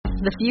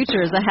The future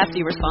is a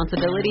hefty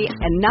responsibility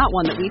and not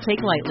one that we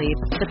take lightly.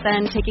 But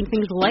then taking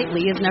things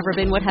lightly has never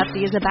been what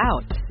Hefty is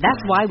about. That's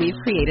why we've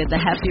created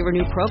the Hefty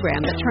Renew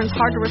program that turns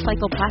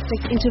hard-to-recycle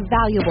plastics into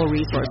valuable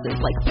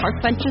resources like park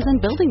benches and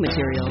building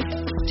materials.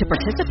 To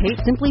participate,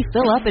 simply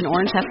fill up an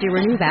orange Hefty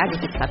Renew bag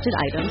with accepted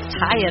items,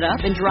 tie it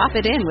up, and drop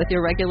it in with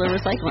your regular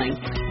recycling.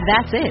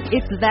 That's it.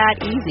 It's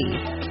that easy.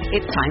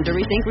 It's time to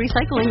rethink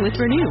recycling with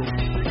Renew.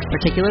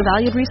 Particular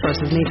valued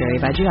resources may vary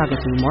by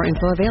geography. More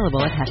info available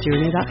at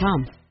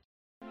heftyrenew.com.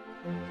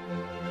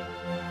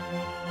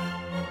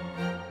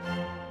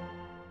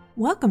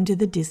 Welcome to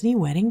the Disney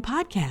Wedding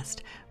Podcast,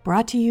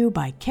 brought to you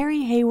by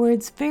Carrie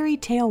Hayward's Fairy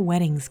Tale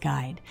Weddings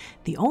Guide,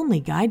 the only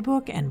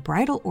guidebook and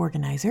bridal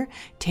organizer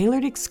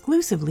tailored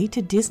exclusively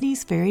to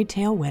Disney's fairy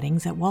tale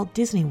weddings at Walt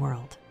Disney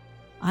World.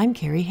 I'm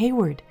Carrie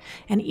Hayward,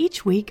 and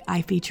each week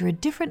I feature a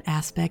different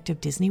aspect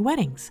of Disney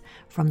weddings,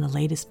 from the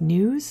latest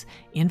news,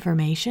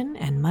 information,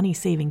 and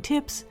money-saving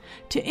tips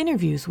to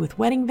interviews with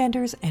wedding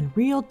vendors and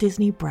real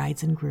Disney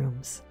brides and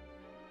grooms.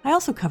 I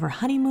also cover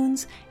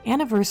honeymoons,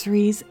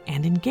 anniversaries,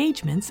 and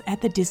engagements at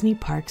the Disney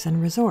parks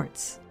and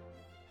resorts.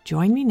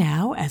 Join me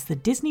now as the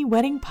Disney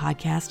Wedding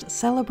Podcast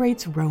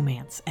celebrates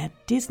romance at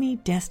Disney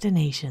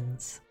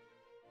destinations.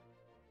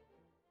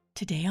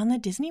 Today on the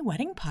Disney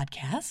Wedding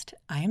Podcast,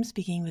 I am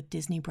speaking with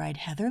Disney bride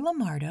Heather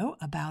Lamardo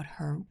about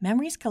her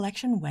Memories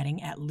Collection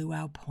wedding at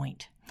Luau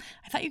Point.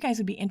 I thought you guys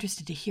would be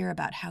interested to hear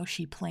about how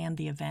she planned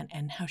the event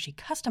and how she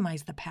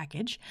customized the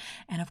package,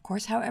 and of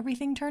course how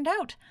everything turned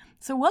out.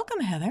 So welcome,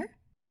 Heather.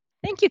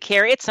 Thank you,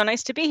 Carrie. It's so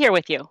nice to be here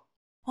with you.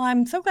 Well,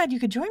 I'm so glad you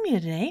could join me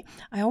today.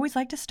 I always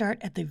like to start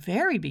at the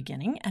very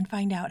beginning and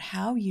find out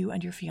how you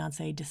and your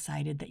fiancé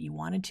decided that you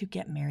wanted to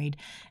get married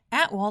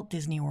at Walt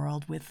Disney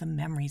World with the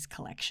Memories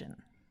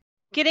Collection.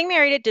 Getting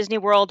married at Disney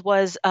World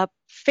was a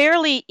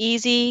fairly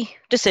easy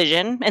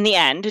decision in the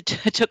end.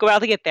 It took a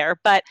while to get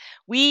there, but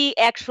we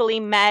actually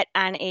met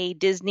on a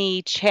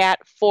Disney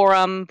chat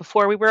forum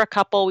before we were a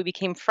couple. We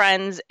became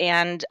friends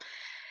and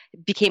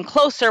became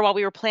closer while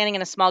we were planning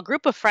in a small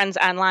group of friends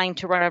online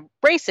to run a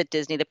race at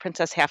Disney, the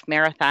Princess Half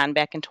Marathon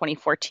back in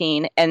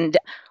 2014. And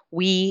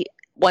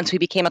once we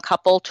became a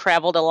couple,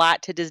 traveled a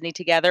lot to Disney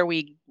together.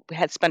 We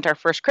had spent our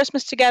first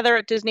Christmas together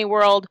at Disney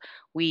World.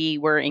 We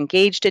were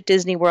engaged at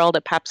Disney World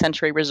at Pop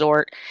Century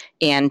Resort,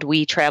 and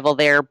we travel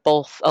there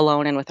both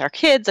alone and with our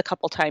kids a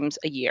couple times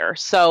a year.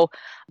 So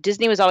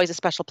Disney was always a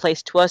special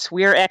place to us.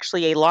 We're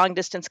actually a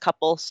long-distance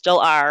couple, still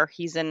are.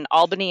 He's in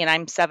Albany, and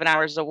I'm 7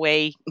 hours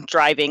away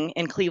driving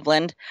in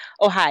Cleveland,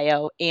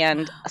 Ohio,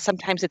 and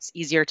sometimes it's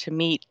easier to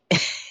meet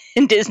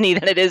in Disney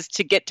than it is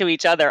to get to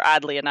each other,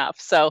 oddly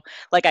enough. So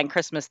like on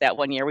Christmas that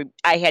one year,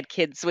 I had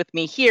kids with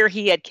me here,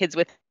 he had kids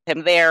with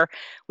him there.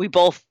 We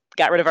both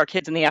got rid of our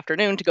kids in the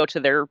afternoon to go to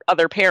their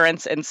other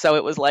parents. And so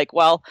it was like,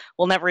 well,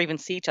 we'll never even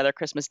see each other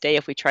Christmas Day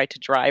if we try to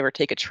drive or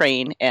take a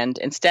train. And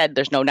instead,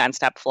 there's no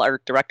nonstop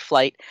or direct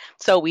flight.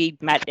 So we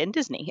met in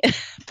Disney.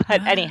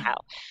 But anyhow,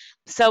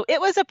 so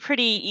it was a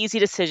pretty easy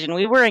decision.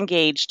 We were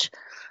engaged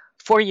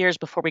 4 years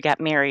before we got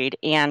married.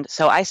 And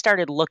so I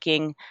started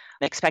looking,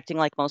 expecting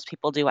like most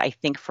people do, I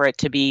think, for it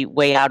to be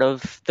way out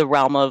of the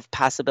realm of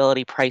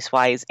possibility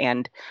price-wise,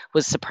 and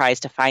was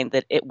surprised to find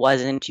that it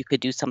wasn't. You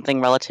could do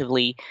something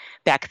relatively,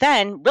 back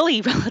then,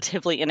 really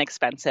relatively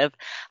inexpensive.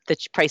 The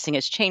pricing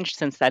has changed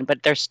since then,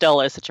 but there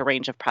still is such a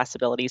range of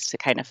possibilities to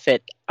kind of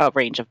fit a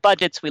range of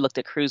budgets. We looked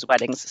at cruise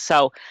weddings.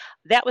 So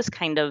that was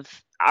kind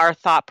of our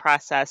thought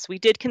process. We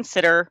did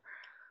consider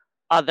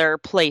other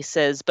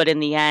places, but in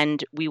the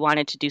end, we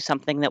wanted to do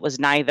something that was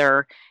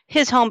neither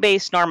his home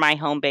base nor my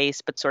home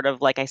base, but sort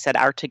of, like I said,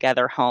 our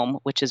together home,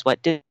 which is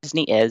what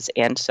Disney is.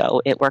 And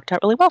so it worked out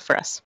really well for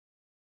us.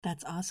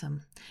 That's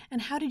awesome.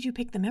 And how did you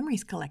pick the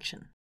Memories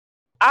Collection?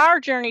 Our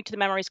journey to the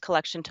Memories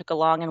Collection took a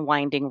long and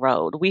winding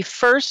road.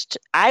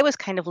 I was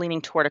kind of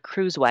leaning toward a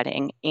cruise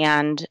wedding,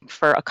 and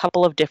for a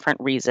couple of different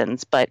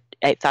reasons, but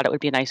I thought it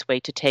would be a nice way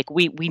to take.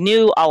 We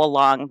knew all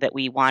along that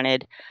we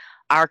wanted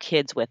our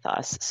kids with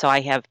us. So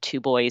I have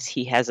 2 boys.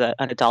 He has an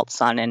adult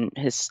son, and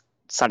his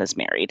son is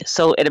married.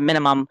 So at a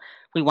minimum,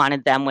 we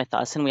wanted them with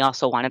us. And we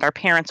also wanted our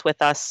parents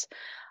with us,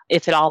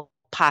 if at all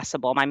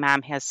possible. My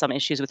mom has some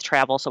issues with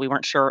travel, so we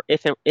weren't sure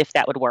if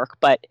that would work,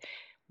 but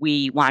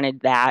we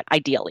wanted that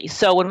ideally.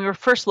 So when we were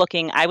first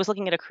looking, I was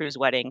looking at a cruise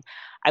wedding.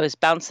 I was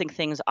bouncing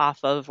things off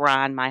of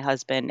Ron, my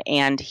husband,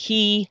 and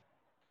he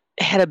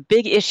had a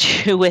big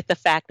issue with the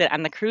fact that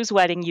on the cruise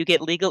wedding, you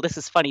get legal. This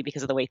is funny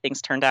because of the way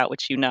things turned out,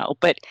 which you know,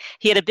 but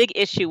he had a big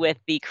issue with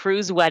the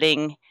cruise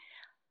wedding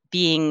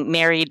being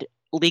married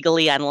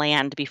legally on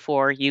land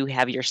before you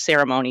have your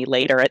ceremony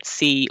later at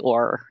sea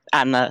or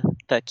on the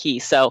key.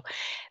 So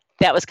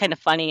that was kind of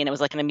funny, and it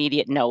was like an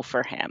immediate no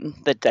for him.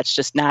 That's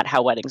just not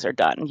how weddings are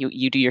done.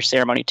 You do your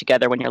ceremony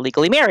together when you're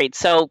legally married.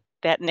 So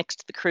that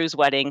nixed the cruise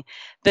wedding.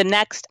 The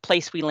next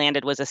place we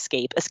landed was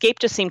Escape. Escape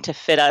just seemed to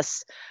fit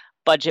us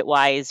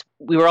budget-wise.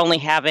 We were only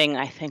having,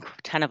 I think,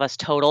 10 of us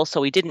total,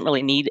 so we didn't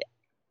really need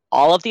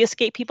all of the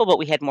Escape people, but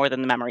we had more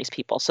than the Memories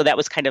people. So that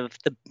was kind of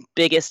the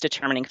biggest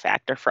determining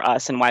factor for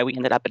us and why we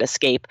ended up at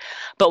Escape.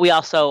 But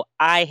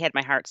I had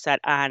my heart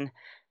set on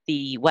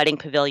the Wedding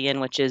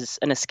Pavilion, which is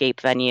an Escape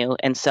venue.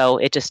 And so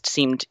it just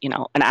seemed,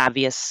 an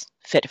obvious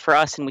fit for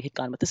us, and we had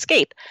gone with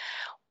Escape.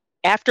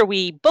 After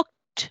we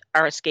booked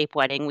our Escape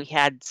wedding, we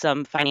had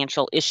some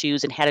financial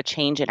issues and had a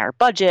change in our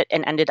budget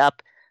and ended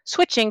up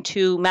switching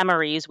to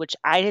Memories, which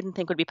I didn't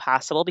think would be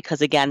possible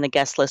because, again, the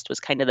guest list was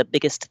kind of the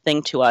biggest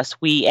thing to us.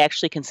 We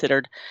actually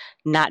considered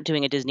not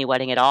doing a Disney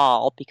wedding at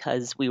all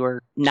because we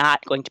were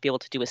not going to be able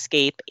to do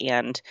Escape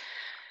and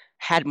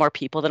had more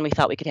people than we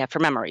thought we could have for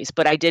Memories.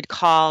 But I did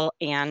call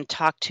and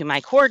talk to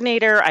my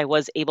coordinator. I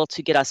was able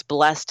to get us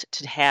blessed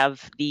to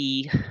have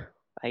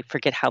I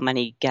forget how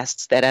many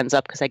guests that ends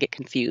up because I get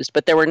confused,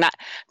 but there were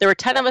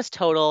 10 of us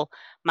total.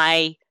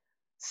 My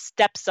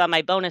stepson,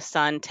 my bonus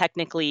son,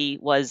 technically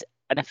was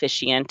an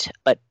officiant,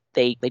 but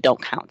they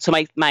don't count. So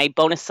my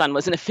bonus son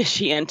was an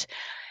officiant,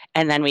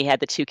 and then we had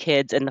the 2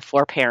 kids and the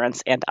 4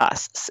 parents and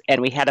us,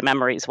 and we had a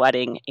Memories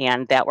wedding,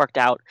 and that worked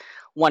out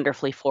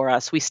wonderfully for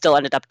us. We still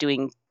ended up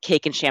doing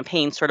cake and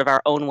champagne sort of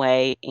our own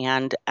way,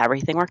 and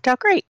everything worked out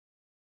great.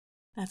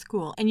 That's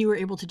cool. And you were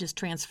able to just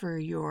transfer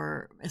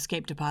your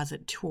Escape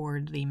deposit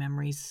toward the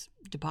Memories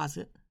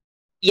deposit?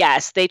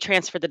 Yes, they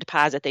transferred the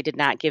deposit. They did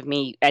not give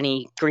me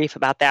any grief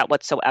about that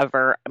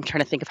whatsoever. I'm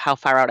trying to think of how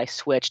far out I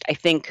switched. I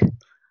think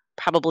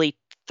probably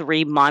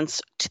 3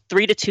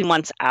 to 2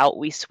 months out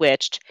we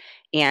switched,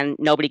 and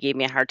nobody gave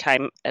me a hard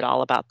time at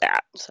all about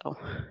that. So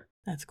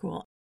that's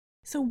cool.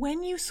 So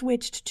when you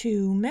switched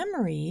to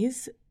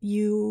Memories,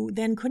 you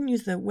then couldn't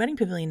use the Wedding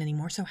Pavilion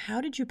anymore. So how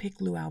did you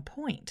pick Luau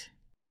Point?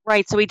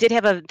 Right. So we did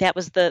have that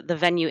was the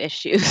venue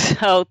issue.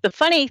 So the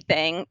funny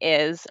thing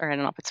is, or I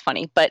don't know if it's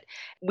funny, but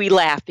we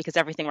laugh because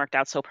everything worked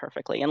out so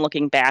perfectly. And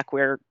looking back,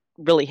 we're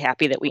really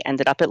happy that we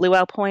ended up at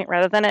Luau Point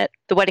rather than at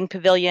the Wedding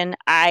Pavilion.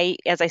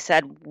 As I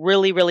said,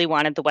 really, really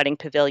wanted the Wedding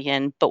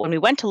Pavilion. But when we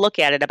went to look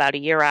at it about a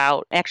year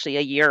out, exactly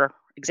a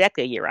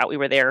year out, we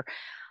were there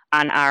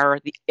on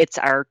it's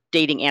our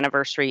dating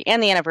anniversary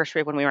and the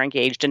anniversary of when we were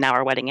engaged, and now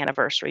our wedding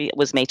anniversary. It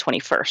was May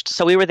 21st.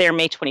 So we were there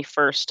May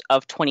 21st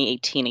of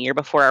 2018, a year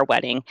before our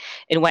wedding,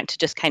 and went to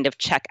just kind of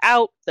check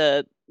out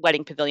the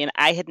Wedding Pavilion.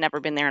 I had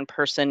never been there in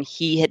person.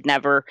 He had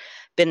never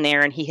been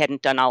there, and he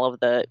hadn't done all of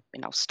the,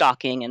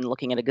 stalking and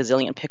looking at a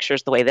gazillion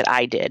pictures the way that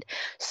I did.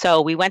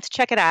 So we went to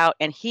check it out,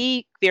 and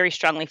he very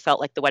strongly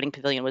felt like the Wedding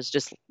Pavilion was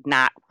just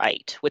not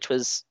right, which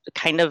was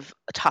kind of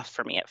tough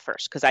for me at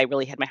first because I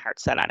really had my heart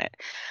set on it.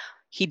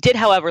 He did,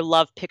 however,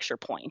 love Picture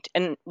Point.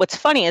 And what's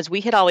funny is we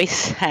had always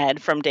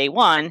said from day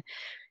one,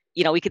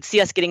 we could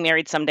see us getting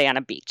married someday on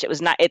a beach.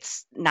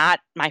 It's not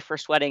my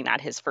first wedding,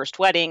 not his first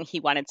wedding. He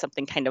wanted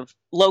something kind of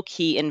low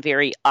key and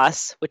very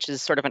us, which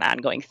is sort of an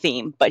ongoing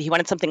theme, but he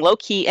wanted something low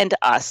key and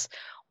us.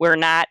 We're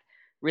not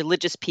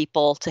religious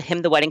people. To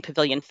him, the Wedding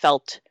Pavilion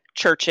felt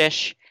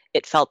churchish.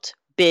 It felt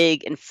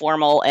big and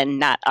formal and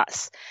not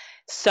us.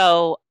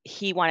 So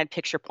he wanted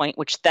Picture Point,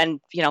 which then,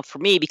 for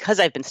me, because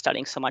I've been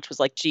studying so much, was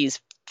like, geez,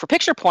 for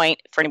Picture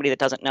Point, for anybody that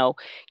doesn't know,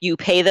 you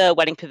pay the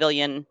Wedding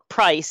Pavilion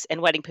price,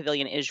 and Wedding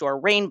Pavilion is your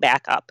rain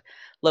backup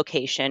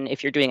location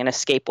if you're doing an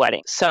Escape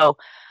wedding. So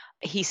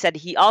he said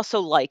he also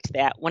liked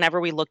that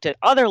whenever we looked at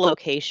other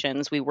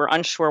locations, we were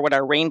unsure what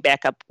our rain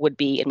backup would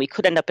be, and we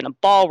could end up in a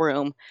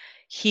ballroom.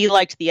 He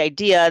liked the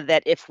idea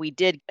that if we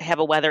did have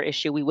a weather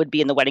issue, we would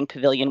be in the Wedding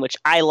Pavilion, which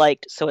I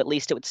liked. So at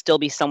least it would still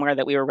be somewhere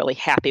that we were really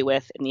happy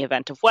with in the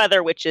event of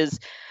weather, which is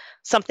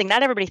something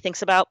not everybody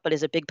thinks about, but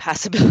is a big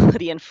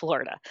possibility in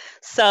Florida.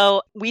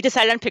 So we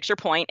decided on Picture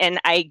Point, and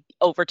I,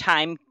 over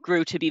time,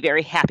 grew to be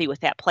very happy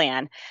with that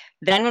plan.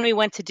 Then when we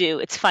went to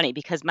it's funny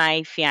because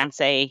my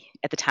fiance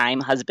at the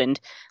time, husband,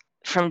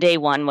 from day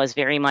one was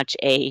very much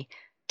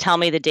tell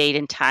me the date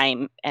and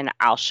time and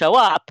I'll show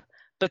up.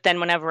 But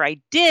then whenever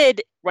I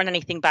did run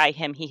anything by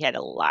him, he had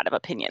a lot of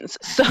opinions.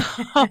 So,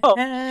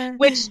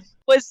 which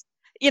was,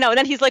 and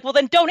then he's like, well,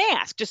 then don't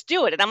ask, just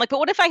do it. And I'm like, but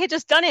what if I had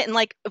just done it? And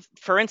like,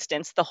 for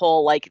instance, the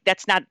whole,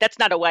 that's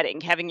not a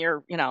wedding, having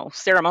your,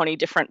 ceremony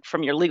different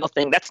from your legal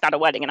thing. That's not a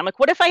wedding. And I'm like,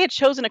 what if I had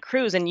chosen a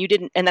cruise and you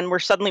didn't, and then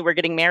we're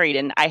getting married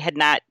and I had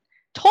not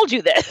told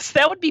you this?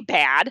 That would be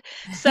bad.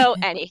 So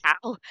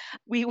anyhow,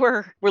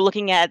 we're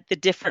looking at the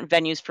different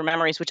venues for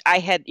Memories, which I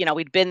had,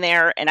 we'd been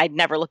there and I'd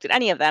never looked at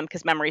any of them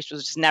because Memories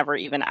was just never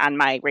even on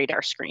my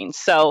radar screen.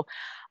 So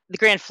the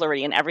Grand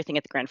Floridian, everything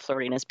at the Grand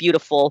Floridian is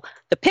beautiful.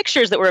 The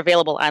pictures that were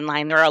available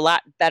online, there are a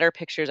lot better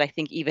pictures, I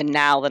think, even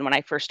now than when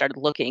I first started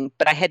looking.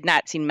 But I had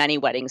not seen many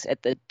weddings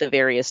at the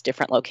various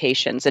different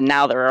locations. And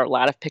now there are a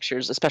lot of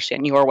pictures, especially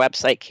on your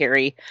website,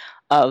 Carrie,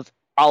 of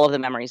all of the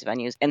Memories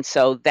venues. And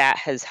so that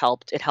has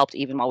helped. It helped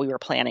even while we were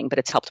planning, but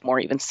it's helped more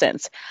even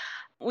since.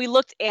 We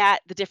looked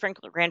at the different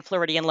Grand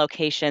Floridian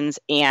locations,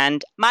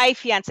 and my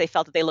fiance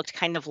felt that they looked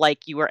kind of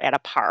like you were at a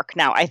park.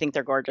 Now, I think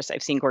they're gorgeous.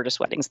 I've seen gorgeous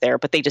weddings there,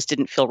 but they just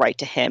didn't feel right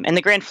to him. And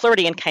the Grand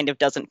Floridian kind of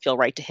doesn't feel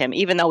right to him,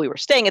 even though we were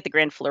staying at the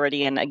Grand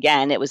Floridian.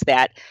 Again, it was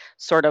that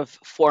sort of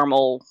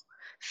formal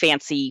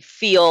fancy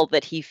feel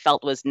that he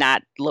felt was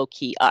not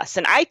low-key us.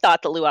 And I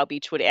thought the Luau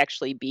Beach would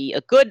actually be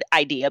a good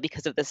idea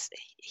because of this,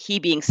 he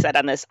being set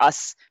on this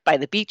us by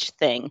the beach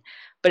thing.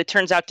 But it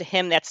turns out to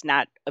him that's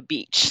not a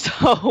beach.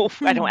 So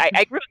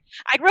I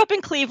grew up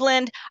in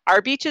Cleveland.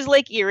 Our beach is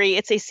Lake Erie.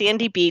 It's a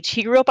sandy beach.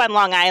 He grew up on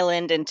Long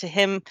Island, and to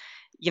him,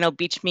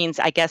 beach means,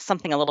 I guess,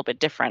 something a little bit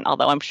different,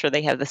 although I'm sure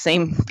they have the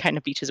same kind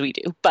of beaches we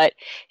do. But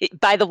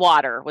by the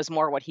water was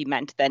more what he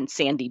meant than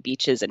sandy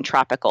beaches and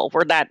tropical.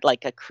 We're not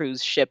like a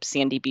cruise ship,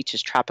 sandy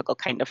beaches, tropical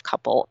kind of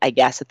couple, I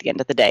guess, at the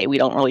end of the day. We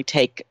don't really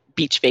take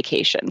beach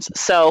vacations.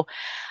 So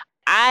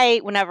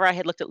whenever I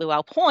had looked at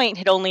Luau Point,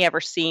 had only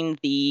ever seen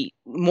the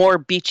more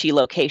beachy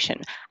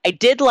location. I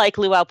did like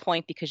Luau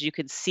Point because you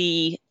could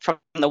see from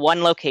the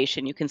one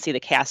location, you can see the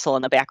castle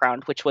in the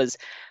background, which was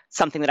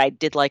something that I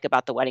did like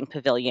about the wedding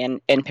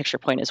pavilion and Picture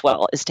Point as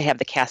well, is to have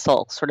the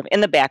castle sort of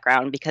in the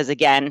background because,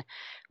 again,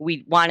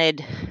 we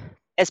wanted,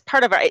 as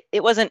part of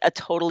it wasn't a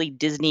totally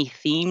Disney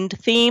themed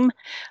theme,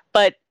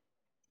 but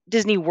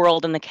Disney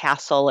World and the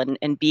castle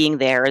and being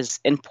there is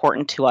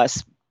important to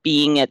us.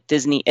 Being at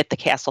Disney, at the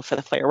castle for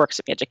the fireworks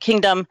at Magic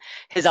Kingdom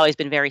has always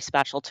been very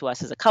special to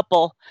us as a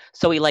couple.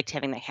 So we liked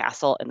having the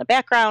castle in the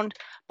background.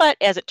 But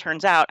as it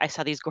turns out, I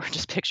saw these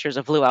gorgeous pictures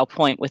of Luau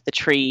Point with the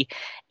tree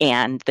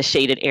and the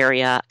shaded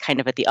area kind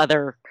of at the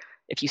other,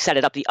 if you set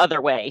it up the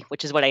other way,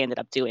 which is what I ended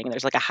up doing.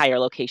 There's like a higher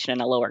location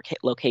and a lower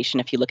location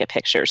if you look at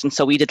pictures. And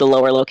so we did the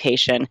lower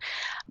location,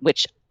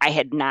 which I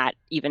had not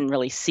even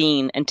really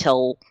seen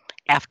until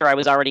after I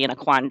was already in a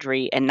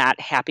quandary and not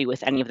happy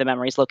with any of the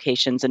Memories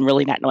locations and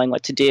really not knowing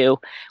what to do.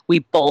 We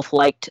both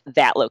liked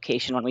that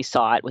location when we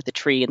saw it with the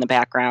tree in the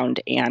background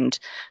and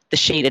the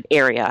shaded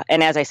area.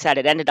 And as I said,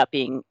 it ended up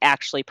being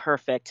actually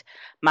perfect.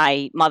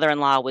 My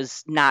mother-in-law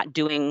was not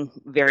doing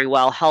very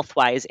well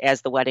health-wise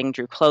as the wedding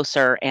drew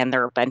closer, and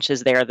there were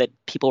benches there that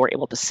people were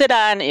able to sit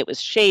on. It was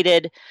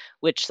shaded,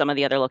 which some of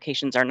the other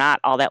locations are not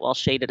all that well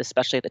shaded,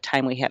 especially at the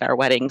time we had our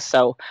wedding.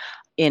 So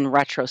in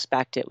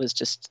retrospect, it was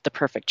just the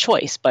perfect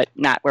choice, but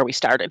not where we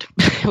started.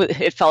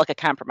 It felt like a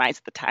compromise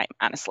at the time,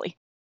 honestly.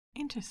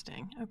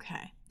 Interesting.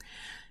 Okay.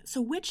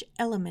 So which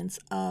elements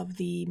of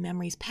the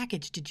Memories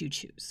package did you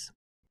choose?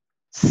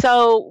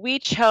 So we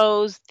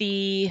chose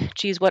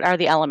what are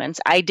the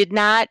elements? I did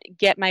not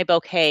get my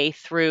bouquet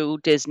through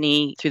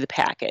Disney through the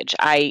package.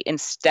 I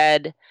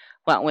instead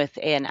went with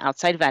an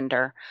outside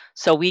vendor.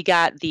 So we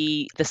got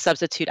the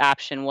substitute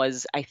option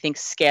was, I think,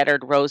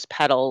 scattered rose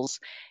petals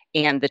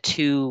and the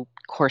 2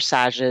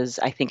 corsages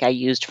I think I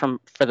used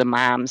for the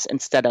moms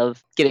instead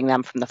of getting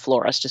them from the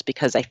florist, just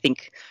because I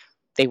think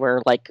they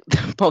were like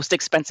the most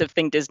expensive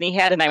thing Disney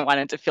had, and I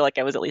wanted to feel like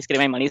I was at least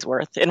getting my money's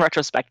worth. In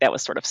retrospect, that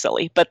was sort of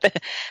silly,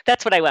 but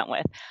that's what I went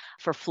with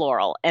for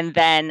floral. And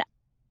then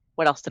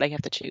what else did I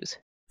have to choose?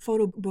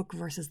 Photo book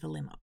versus the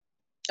limo.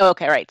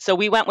 Okay, right. So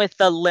we went with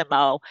the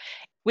limo.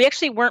 We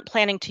actually weren't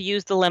planning to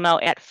use the limo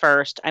at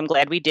first. I'm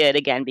glad we did,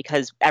 again,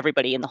 because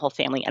everybody in the whole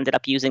family ended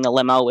up using the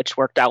limo, which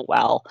worked out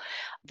well.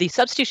 The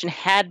substitution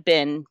had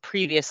been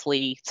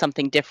previously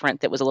something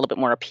different that was a little bit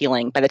more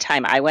appealing. By the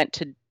time I went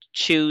to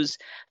choose,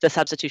 the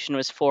substitution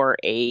was for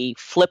a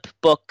flip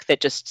book that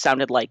just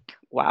sounded like,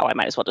 wow, I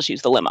might as well just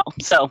use the limo.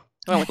 So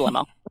I went with the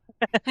limo.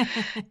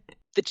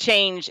 The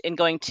change in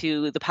going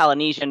to the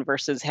Polynesian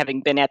versus having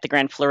been at the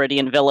Grand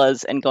Floridian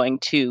Villas and going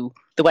to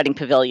the wedding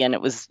pavilion,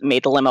 it was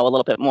made the limo a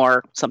little bit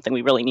more something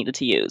we really needed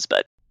to use.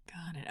 But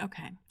got it.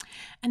 Okay.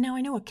 And now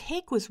I know a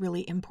cake was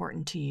really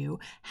important to you.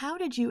 How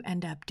did you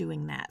end up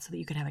doing that so that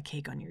you could have a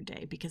cake on your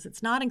day? Because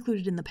it's not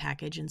included in the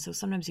package, and so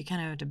sometimes you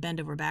kind of have to bend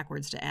over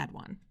backwards to add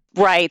one.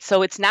 Right.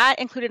 So it's not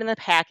included in the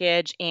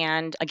package.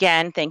 And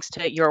again, thanks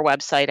to your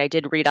website, I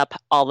did read up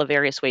all the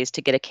various ways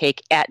to get a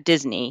cake at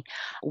Disney.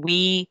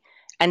 We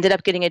ended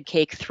up getting a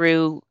cake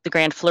through the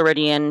Grand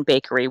Floridian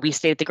Bakery. We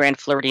stayed at the Grand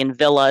Floridian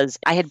Villas.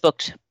 I had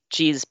booked,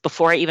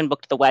 before I even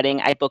booked the wedding,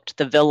 I booked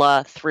the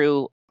villa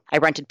through, I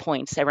rented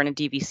points. I rented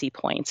DVC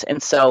points.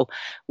 And so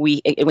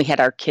we had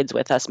our kids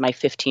with us. My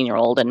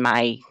 15-year-old and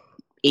my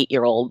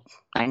 8-year-old,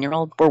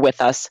 9-year-old were with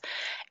us.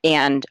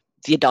 And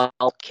the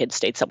adult kids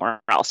stayed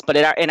somewhere else. But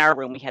in our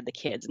room, we had the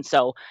kids. And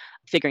so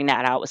figuring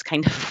that out was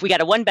kind of, we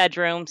got a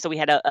 1-bedroom. So we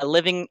had a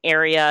living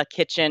area,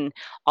 kitchen,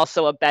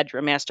 also a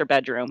bedroom, master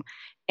bedroom,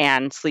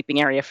 and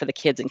sleeping area for the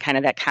kids in kind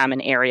of that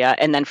common area.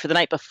 And then for the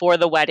night before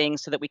the wedding,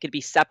 so that we could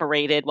be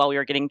separated while we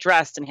were getting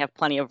dressed and have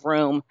plenty of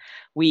room,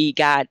 we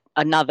got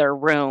another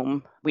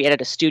room. We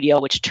added a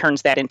studio, which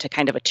turns that into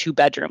kind of a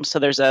 2-bedroom. So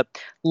there's a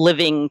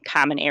living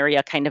common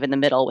area kind of in the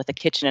middle with a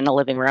kitchen and a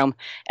living room,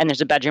 and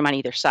there's a bedroom on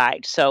either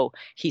side. So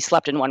he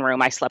slept in one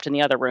room, I slept in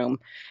the other room.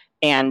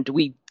 And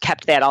we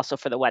kept that also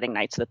for the wedding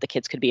night so that the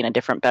kids could be in a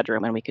different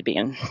bedroom and we could be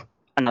in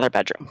another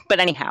bedroom.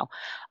 But anyhow,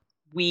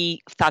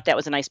 we thought that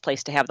was a nice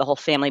place to have the whole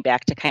family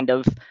back to kind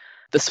of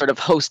the sort of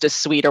hostess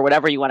suite or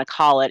whatever you want to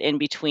call it in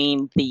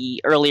between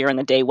the earlier in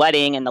the day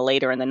wedding and the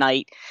later in the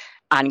night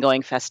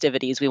ongoing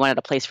festivities. We wanted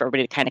a place for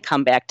everybody to kind of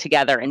come back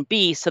together and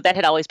be. So that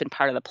had always been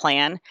part of the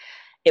plan.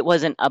 It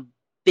wasn't a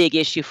big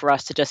issue for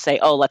us to just say,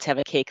 oh, let's have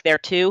a cake there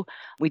too.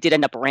 We did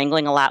end up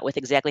wrangling a lot with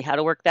exactly how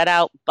to work that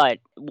out. But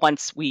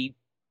once we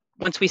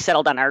once we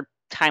settled on our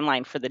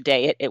timeline for the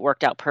day, it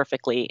worked out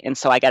perfectly. And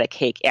so I got a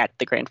cake at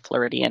the Grand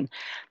Floridian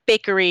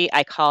Bakery.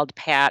 I called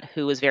Pat,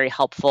 who was very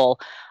helpful.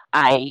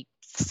 I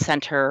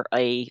sent her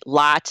a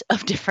lot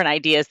of different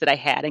ideas that I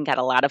had and got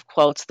a lot of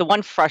quotes. The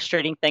one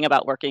frustrating thing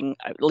about working,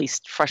 at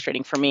least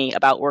frustrating for me,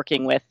 about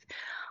working with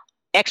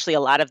actually a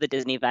lot of the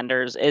Disney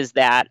vendors is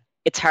that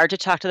it's hard to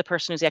talk to the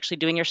person who's actually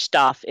doing your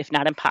stuff, if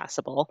not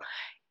impossible.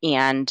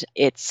 And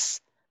it's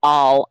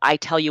all, I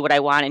tell you what I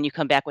want and you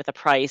come back with a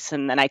price,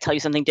 and then I tell you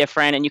something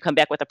different and you come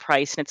back with a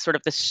price. And it's sort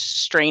of this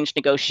strange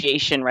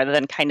negotiation rather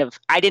than kind of,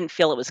 I didn't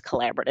feel it was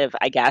collaborative,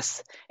 I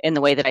guess, in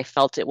the way that I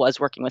felt it was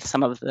working with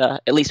some of the,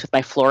 at least with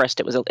my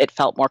florist, it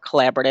felt more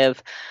collaborative.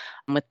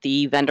 With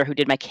the vendor who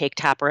did my cake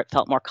topper, it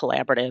felt more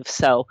collaborative.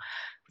 So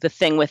the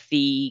thing with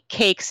the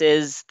cakes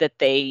is that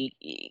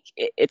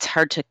it's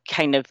hard to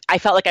kind of, I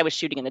felt like I was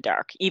shooting in the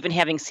dark, even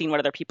having seen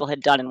what other people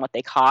had done and what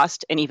they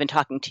cost, and even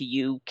talking to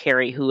you,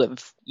 Carrie,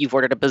 you've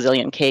ordered a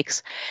bazillion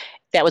cakes.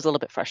 That was a little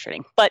bit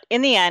frustrating. But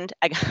in the end,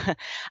 I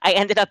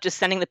ended up just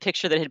sending the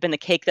picture that had been the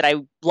cake that I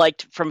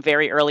liked from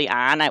very early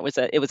on. It was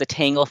a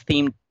Tangled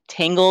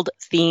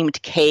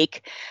themed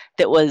cake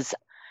that was,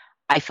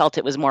 I felt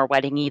it was more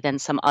wedding-y than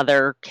some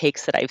other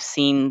cakes that I've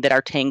seen that are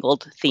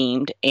Tangled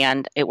themed,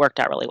 and it worked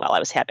out really well. I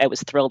was happy. I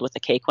was thrilled with the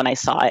cake when I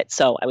saw it.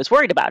 So I was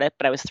worried about it,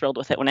 but I was thrilled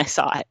with it when I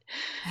saw it.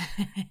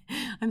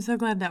 I'm so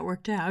glad that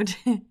worked out.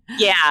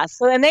 Yeah.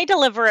 So, and they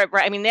deliver it,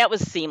 I mean, that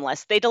was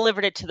seamless. They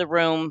delivered it to the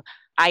room.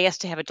 I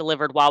asked to have it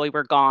delivered while we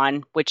were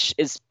gone, which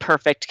is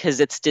perfect because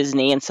it's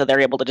Disney, and so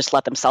they're able to just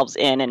let themselves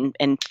in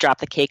and drop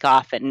the cake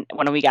off. And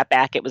when we got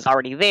back, it was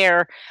already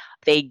there.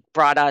 They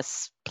brought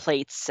us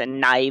plates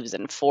and knives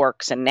and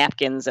forks and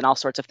napkins and all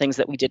sorts of things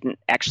that we didn't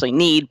actually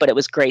need, but it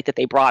was great that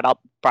they brought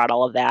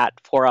all of that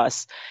for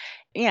us.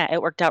 Yeah,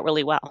 it worked out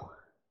really well.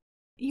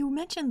 You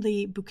mentioned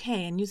the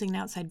bouquet and using an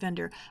outside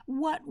vendor.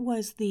 What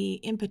was the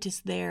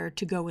impetus there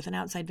to go with an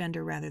outside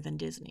vendor rather than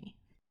Disney?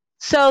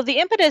 So the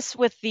impetus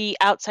with the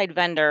outside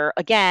vendor,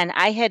 again,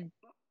 I had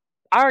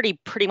already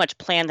pretty much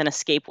planned an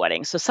escape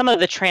wedding. So some of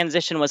the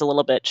transition was a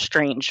little bit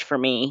strange for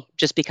me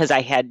just because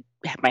I had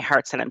my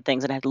heart set on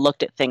things and had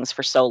looked at things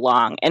for so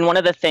long. And one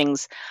of the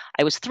things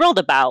I was thrilled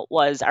about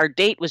was our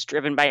date was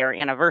driven by our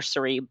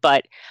anniversary,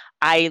 but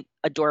I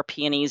adore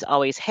peonies,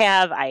 always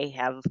have. I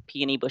have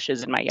peony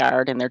bushes in my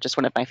yard, and they're just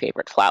one of my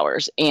favorite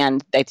flowers.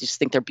 And I just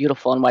think they're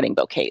beautiful in wedding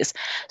bouquets.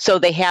 So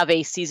they have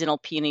a seasonal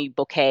peony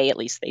bouquet, at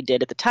least they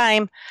did at the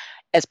time,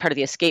 as part of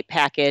the escape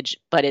package,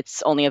 but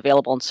it's only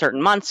available in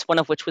certain months, one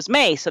of which was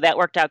May. So that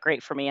worked out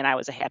great for me, and I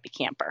was a happy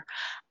camper.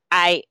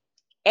 I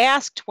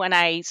asked when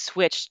I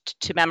switched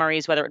to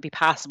Memories whether it would be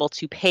possible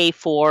to pay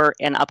for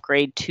an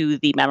upgrade to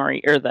the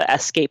memory or the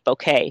escape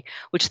bouquet,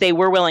 which they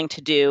were willing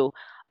to do.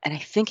 And I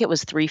think it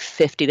was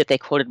 $350 that they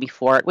quoted me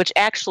for it, which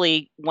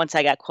actually, once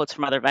I got quotes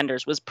from other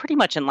vendors, was pretty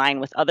much in line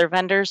with other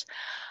vendors.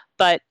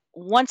 But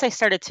once I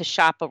started to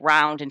shop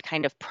around and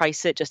kind of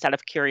price it just out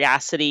of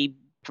curiosity,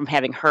 from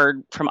having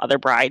heard from other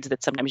brides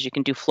that sometimes you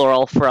can do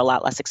floral for a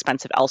lot less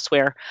expensive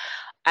elsewhere,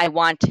 I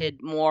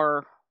wanted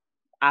more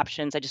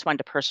options. I just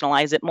wanted to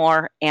personalize it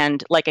more.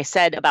 And like I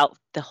said about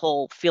the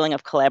whole feeling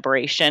of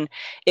collaboration,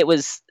 it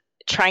was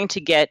trying to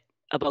get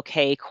a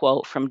bouquet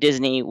quote from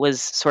Disney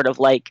was sort of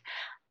like,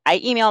 I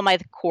email my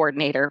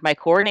coordinator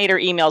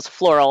emails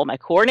Floral, my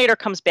coordinator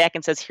comes back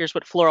and says, here's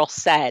what Floral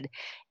said.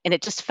 And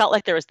it just felt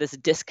like there was this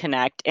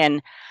disconnect.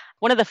 And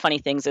one of the funny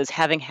things is,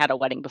 having had a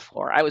wedding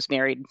before, I was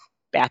married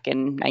back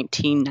in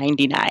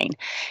 1999.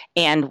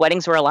 And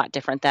weddings were a lot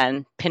different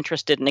then.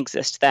 Pinterest didn't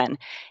exist then.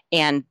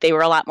 And they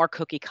were a lot more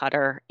cookie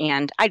cutter.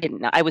 And I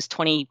didn't know. I was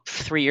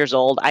 23 years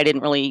old. I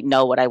didn't really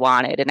know what I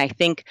wanted. And I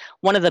think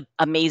one of the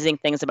amazing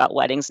things about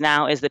weddings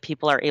now is that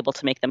people are able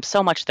to make them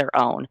so much their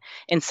own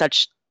in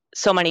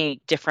so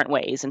many different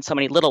ways and so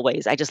many little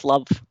ways. I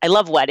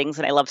love weddings,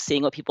 and I love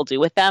seeing what people do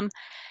with them.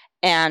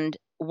 And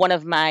one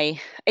of my,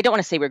 I don't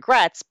want to say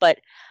regrets, but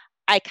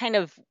I kind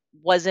of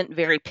wasn't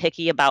very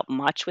picky about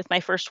much with my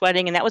first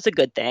wedding, and that was a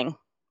good thing.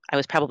 I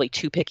was probably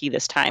too picky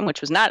this time,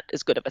 which was not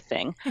as good of a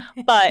thing.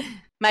 But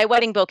my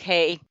wedding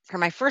bouquet for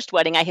my first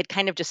wedding, I had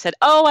kind of just said,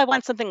 oh, I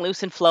want something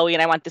loose and flowy,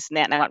 and I want this and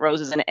that, and I want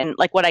roses. And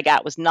like what I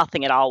got was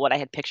nothing at all what I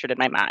had pictured in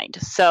my mind.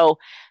 So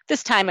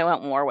this time I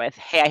went more with,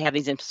 hey, I have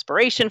these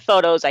inspiration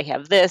photos, I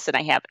have this,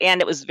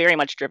 and it was very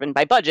much driven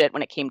by budget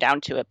when it came down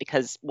to it,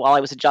 because while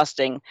I was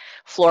adjusting,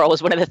 floral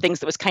was one of the things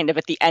that was kind of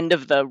at the end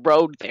of the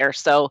road there.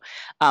 So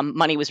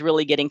money was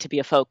really getting to be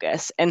a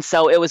focus. And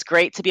so it was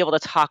great to be able to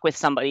talk with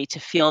somebody, to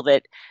feel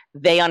that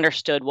they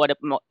understood what it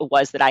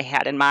was that I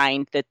had in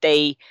mind, that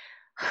they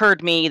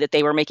heard me, that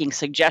they were making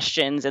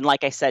suggestions. And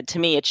like I said, to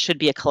me, it should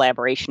be a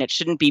collaboration. It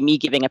shouldn't be me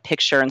giving a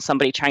picture and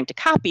somebody trying to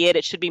copy it.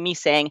 It should be me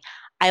saying,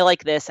 I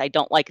like this, I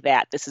don't like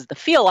that, this is the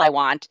feel I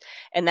want.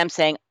 And them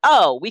saying,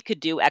 oh, we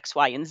could do X,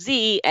 Y, and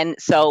Z. And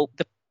so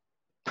the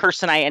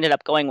person I ended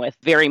up going with,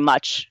 very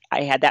much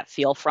I had that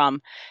feel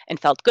from and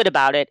felt good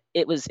about it.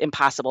 It was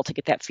impossible to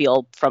get that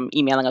feel from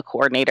emailing a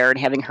coordinator and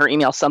having her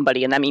email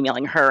somebody and them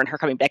emailing her and her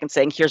coming back and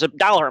saying, here's a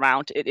dollar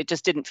amount. It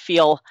just didn't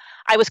feel,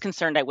 I was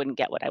concerned I wouldn't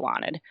get what I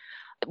wanted.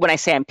 when I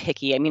say I'm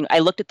picky, I mean, I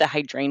looked at the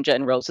hydrangea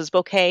and roses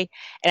bouquet,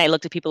 and I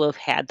looked at people who have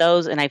had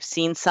those, and I've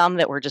seen some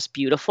that were just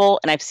beautiful,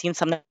 and I've seen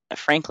some that,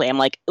 frankly, I'm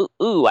like,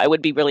 ooh, I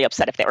would be really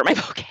upset if they were my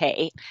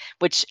bouquet,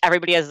 which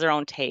everybody has their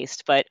own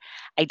taste, but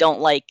I don't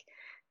like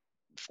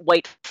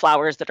white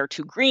flowers that are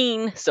too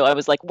green. So I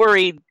was like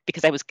worried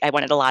because I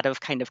wanted a lot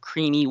of kind of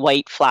creamy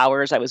white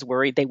flowers. I was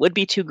worried they would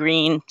be too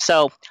green.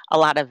 So a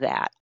lot of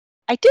that.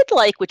 I did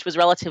like, which was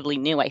relatively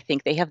new, I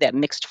think, they have that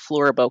mixed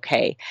flower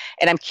bouquet.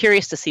 And I'm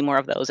curious to see more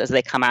of those as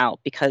they come out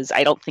because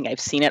I don't think I've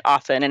seen it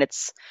often. And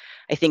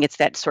I think it's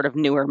that sort of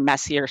newer,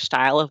 messier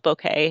style of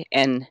bouquet.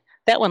 And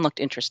that one looked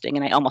interesting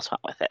and I almost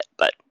went with it,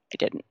 but I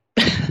didn't.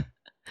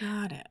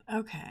 Got it.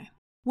 Okay.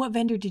 What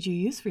vendor did you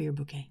use for your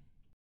bouquet?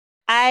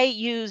 I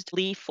used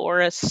Lee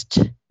Forest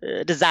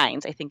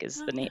Designs, I think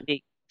is the name,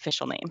 the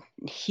official name.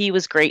 He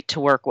was great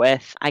to work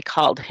with. I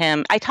called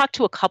him. I talked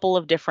to a couple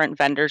of different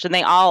vendors, and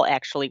they all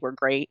actually were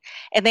great.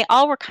 And they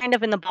all were kind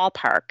of in the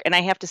ballpark. And I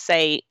have to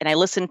say, and I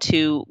listened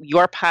to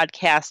your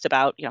podcast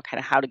about, kind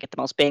of how to get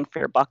the most bang for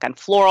your buck on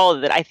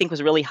floral that I think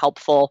was really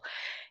helpful.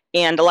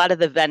 And a lot of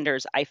the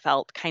vendors I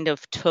felt kind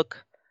of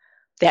took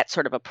that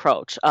sort of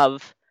approach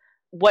of,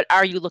 what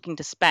are you looking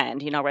to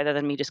spend, rather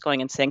than me just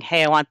going and saying,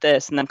 hey, I want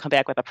this, and then come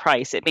back with a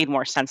price. It made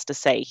more sense to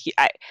say,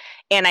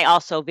 and I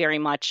also very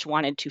much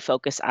wanted to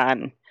focus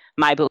on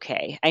my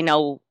bouquet. I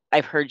know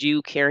I've heard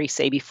you, Carrie,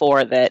 say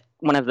before that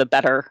one of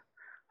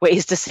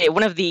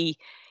the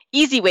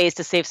easy ways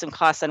to save some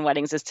costs on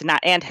weddings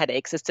and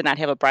headaches is to not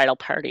have a bridal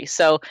party.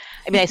 So,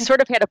 I mean, I sort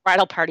of had a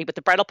bridal party, but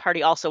the bridal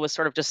party also was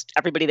sort of just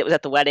everybody that was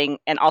at the wedding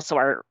and also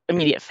our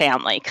immediate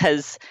family.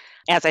 Because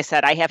as I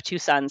said, I have 2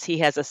 sons. He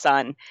has a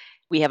son.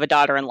 We have a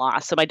daughter-in-law.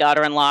 So my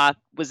daughter-in-law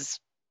was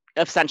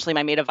essentially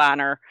my maid of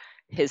honor.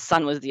 His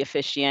son was the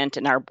officiant,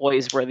 and our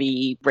boys were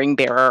the ring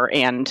bearer.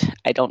 And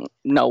I don't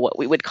know what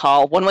we would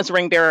call. One was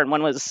ring bearer and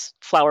one was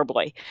flower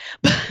boy.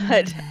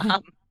 But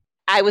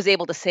I was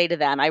able to say to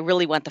them, I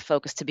really want the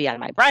focus to be on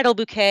my bridal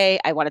bouquet.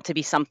 I want it to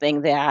be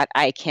something that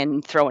I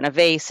can throw in a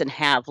vase and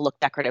have look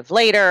decorative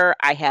later.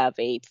 I have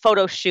a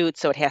photo shoot,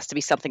 so it has to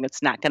be something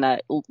that's not going to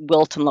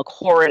wilt and look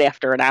horrid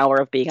after an hour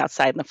of being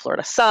outside in the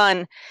Florida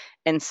sun.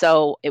 And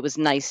so it was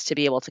nice to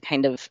be able to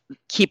kind of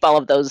keep all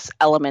of those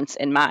elements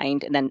in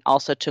mind and then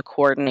also to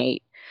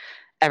coordinate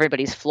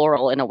everybody's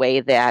floral in a way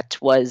that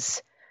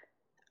was,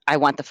 I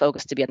want the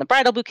focus to be on the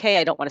bridal bouquet.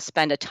 I don't want to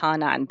spend a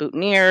ton on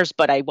boutonnieres,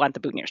 but I want the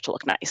boutonnieres to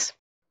look nice.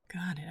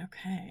 Got it.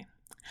 Okay.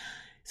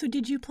 So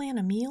did you plan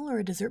a meal or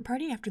a dessert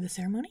party after the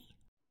ceremony?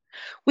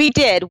 We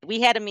did.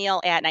 We had a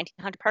meal at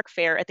 1900 Park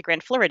Fair at the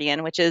Grand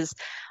Floridian, which is,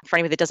 for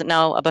anybody that doesn't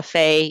know, a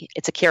buffet.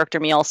 It's a character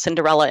meal.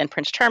 Cinderella and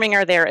Prince Charming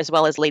are there, as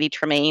well as Lady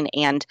Tremaine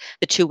and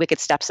the 2 Wicked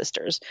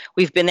stepsisters.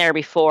 We've been there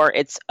before.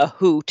 It's a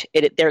hoot.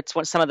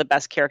 It's some of the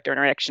best character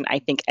interaction, I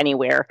think,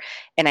 anywhere.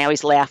 And I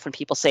always laugh when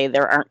people say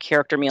there aren't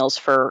character meals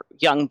for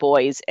young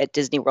boys at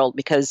Disney World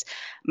because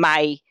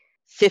my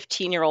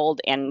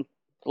 15-year-old and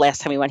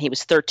last time we went, he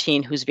was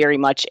 13, who's very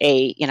much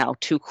a,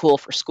 too cool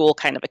for school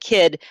kind of a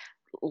kid,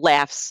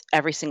 laughs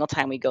every single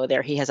time we go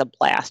there. He has a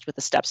blast with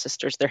the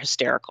stepsisters. They're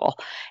hysterical.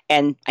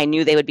 And I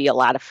knew they would be a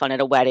lot of fun at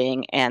a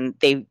wedding, and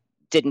they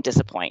didn't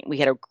disappoint. We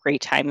had a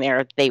great time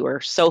there. They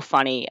were so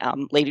funny.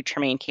 Lady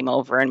Tremaine came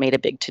over and made a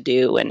big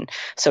to-do, and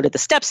so did the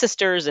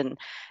stepsisters. And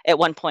at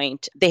one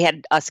point, they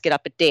had us get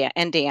up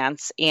and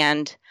dance,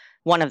 and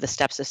one of the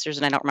stepsisters,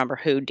 and I don't remember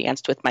who,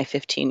 danced with my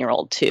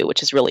 15-year-old too,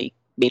 which is really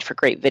made for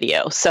great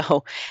video.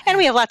 So, and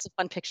we have lots of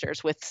fun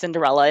pictures with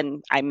Cinderella,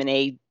 and I'm in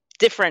a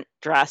different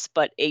dress,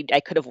 but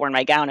I could have worn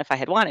my gown if I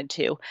had wanted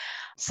to.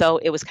 So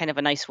it was kind of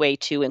a nice way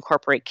to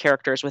incorporate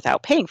characters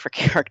without paying for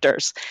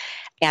characters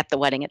at the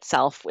wedding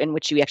itself, in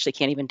which you actually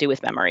can't even do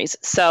with memories.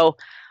 So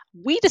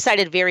we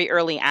decided very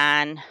early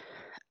on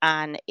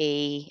an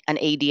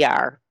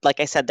ADR. Like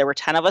I said, there were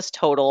 10 of us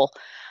total.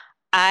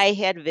 I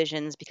had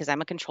visions, because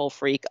I'm a control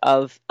freak,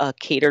 of a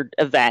catered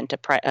event,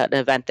 an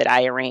event that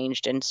I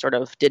arranged and sort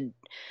of did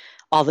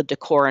all the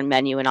decor and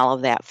menu and all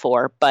of that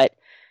for. But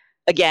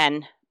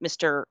again,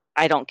 Mr.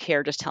 I don't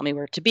care, just tell me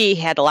where to be,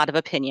 had a lot of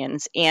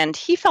opinions. And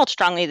he felt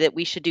strongly that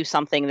we should do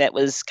something that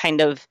was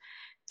kind of,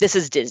 this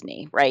is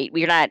Disney, right?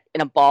 We're not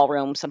in a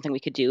ballroom, something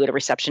we could do at a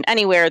reception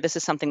anywhere. This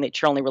is something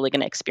that you're only really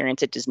going to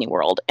experience at Disney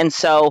World. And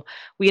so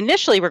we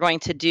initially were going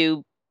to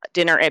do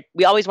dinner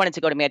we always wanted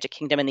to go to Magic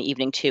Kingdom in the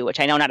evening too,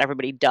 which I know not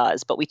everybody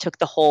does, but we took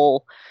the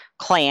whole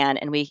clan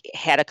and we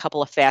had a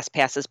couple of fast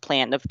passes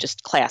planned of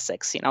just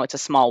classics. It's a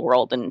Small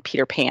World and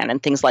Peter Pan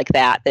and things like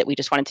that we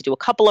just wanted to do a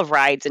couple of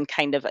rides and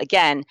kind of,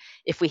 again,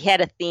 if we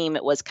had a theme,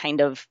 it was kind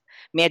of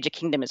Magic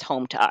Kingdom is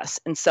home to us.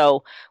 And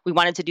so we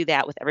wanted to do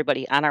that with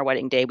everybody on our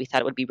wedding day. We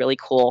thought it would be really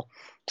cool.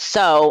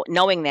 So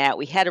knowing that,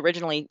 we had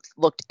originally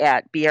looked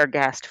at Be Our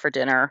Guest for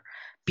dinner.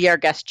 Be Our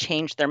Guest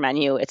changed their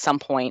menu at some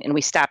point, and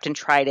we stopped and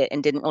tried it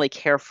and didn't really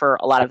care for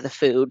a lot of the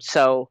food.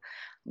 So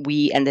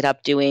we ended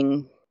up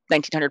doing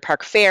 1900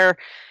 Park Fair.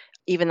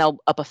 Even though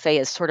a buffet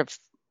is sort of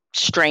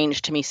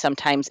strange to me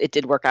sometimes, it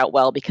did work out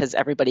well because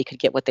everybody could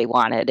get what they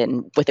wanted.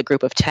 And with a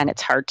group of 10,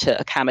 it's hard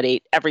to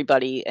accommodate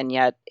everybody and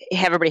yet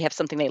have everybody have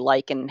something they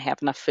like and have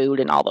enough food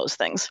and all those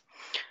things.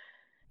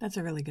 That's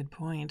a really good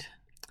point.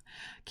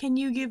 Can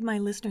you give my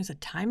listeners a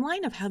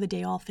timeline of how the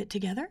day all fit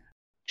together?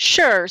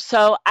 Sure.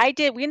 So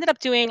we ended up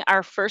doing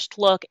our first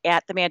look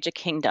at the Magic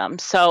Kingdom.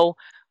 So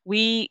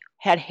we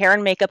had hair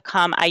and makeup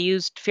come. I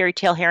used Fairy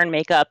Tale hair and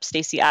makeup.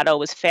 Stacey Otto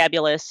was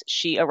fabulous.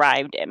 She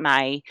arrived at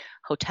my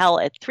hotel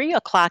at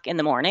 3:00 in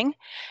the morning,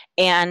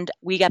 and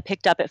we got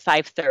picked up at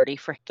 5:30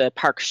 for the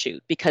park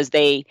shoot because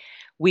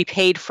we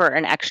paid for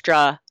an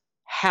extra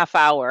half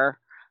hour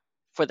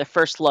for the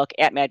first look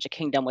at Magic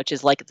Kingdom, which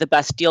is like the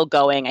best deal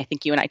going. I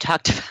think you and I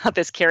talked about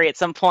this, Carrie, at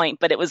some point,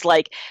 but it was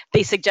like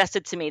they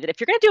suggested to me that if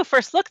you're going to do a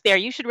first look there,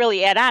 you should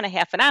really add on a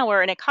half an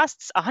hour, and it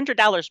costs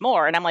 $100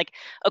 more. And I'm like,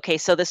 okay,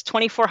 so this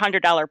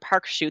 $2,400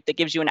 park shoot that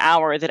gives you an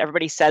hour that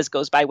everybody says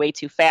goes by way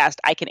too fast,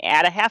 I can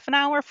add a half an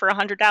hour for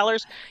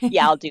 $100?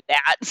 Yeah, I'll do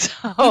that.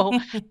 So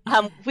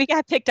we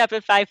got picked up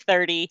at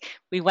 5:30.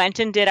 We went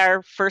and did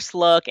our first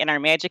look and our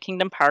Magic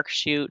Kingdom park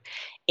shoot.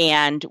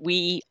 And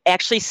we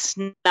actually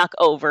snuck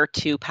over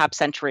to Pop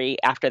Century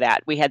after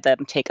that. We had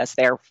them take us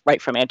there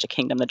right from Magic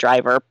Kingdom, the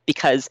driver,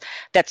 because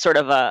that's sort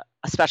of a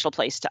special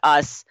place to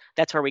us.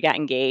 That's where we got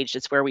engaged.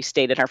 It's where we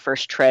stayed at our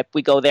first trip.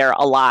 We go there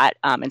a lot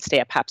and stay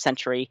at Pop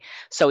Century.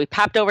 So we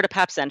popped over to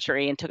Pop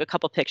Century and took a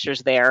couple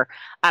pictures there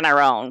on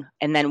our own.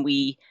 And then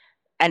we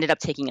ended up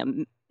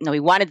we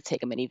wanted to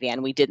take a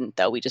minivan. We didn't,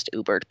 though. We just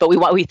Ubered. But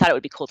we thought it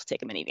would be cool to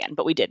take a minivan,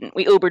 but we didn't.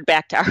 We Ubered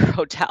back to our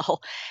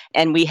hotel,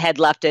 and we had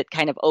left it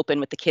kind of open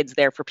with the kids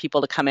there for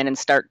people to come in and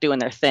start doing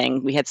their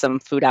thing. We had some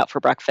food out for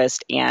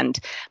breakfast, and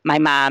my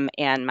mom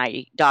and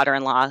my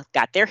daughter-in-law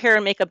got their hair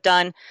and makeup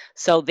done.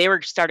 So they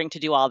were starting to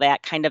do all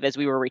that kind of as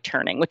we were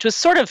returning, which was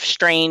sort of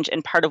strange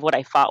and part of what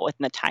I fought with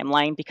in the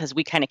timeline, because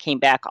we kind of came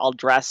back all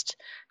dressed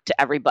to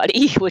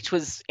everybody, which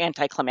was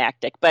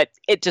anticlimactic, but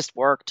it just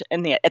worked.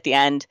 And at the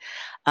end,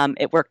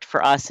 it worked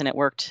for us, and it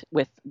worked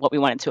with what we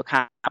wanted to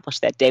accomplish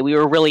that day. We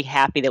were really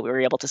happy that we were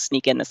able to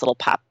sneak in this little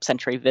Pop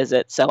Century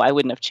visit, so I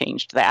wouldn't have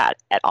changed that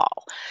at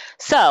all.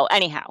 So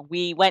anyhow,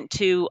 we went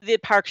to the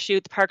park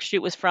shoot. The park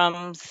shoot was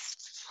from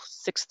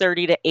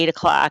 6:30 to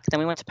 8:00. Then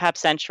we went to Pop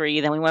Century.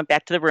 Then we went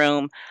back to the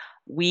room.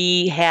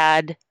 We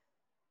had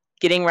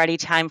getting ready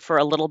time for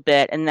a little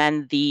bit, and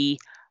then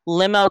the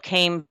limo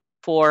came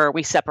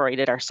we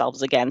separated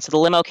ourselves again. So the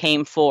limo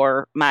came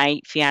for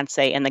my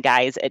fiance and the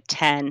guys at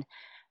 10,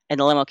 and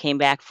the limo came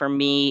back for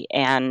me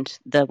and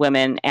the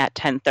women at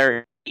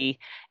 10:30,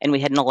 and we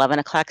had an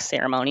 11:00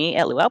 ceremony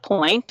at Luau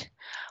Point.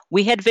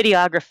 We had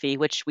videography,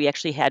 which we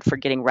actually had for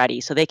getting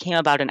ready. So they came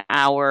about an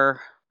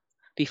hour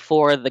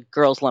before the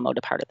girls' limo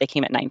departed. They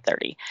came at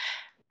 9:30.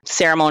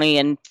 Ceremony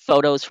and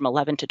photos from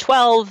 11 to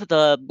 12.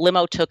 The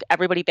limo took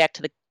everybody back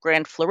to the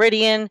Grand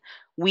Floridian.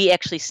 We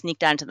actually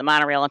sneaked onto the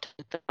monorail and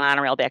took the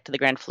monorail back to the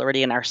Grand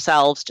Floridian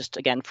ourselves, just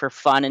again for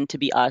fun and to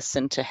be us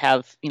and to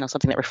have,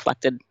 something that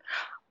reflected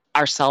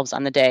ourselves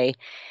on the day.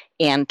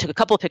 And took a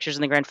couple of pictures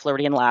in the Grand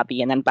Floridian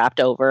lobby, and then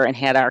bopped over and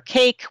had our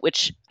cake,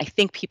 which I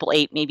think people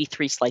ate maybe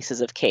 3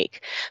 slices of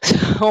cake.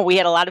 So we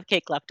had a lot of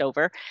cake left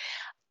over.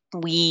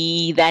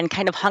 We then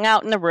kind of hung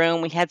out in the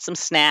room. We had some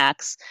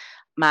snacks.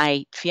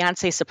 My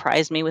fiance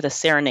surprised me with a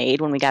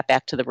serenade when we got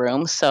back to the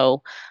room.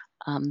 So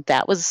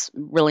that was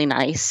really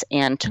nice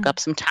and took up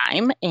some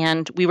time.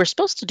 And we were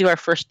supposed to do our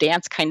first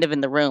dance kind of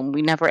in the room.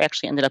 We never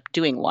actually ended up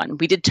doing one.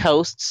 We did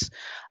toasts,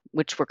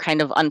 which were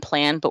kind of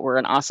unplanned, but were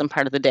an awesome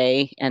part of the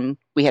day. And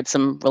we had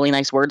some really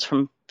nice words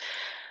from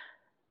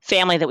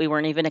family that we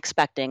weren't even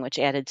expecting, which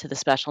added to the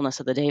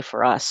specialness of the day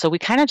for us. So we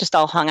kind of just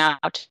all hung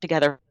out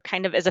together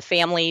kind of as a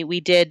family.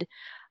 We did,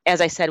 as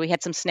I said, we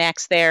had some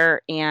snacks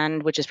there,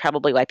 and which is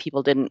probably why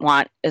people didn't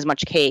want as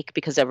much cake,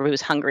 because everybody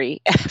was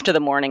hungry after the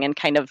morning and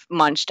kind of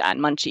munched on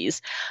munchies.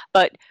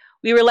 But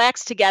we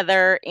relaxed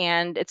together,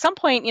 and at some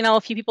point,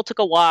 a few people took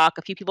a walk,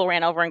 a few people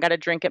ran over and got a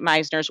drink at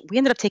Meisner's. We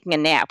ended up taking a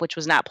nap, which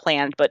was not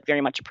planned, but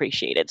very much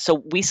appreciated.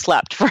 So we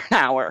slept for an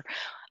hour.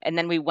 And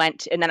then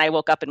I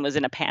woke up and was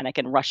in a panic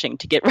and rushing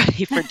to get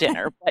ready for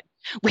dinner. But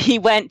we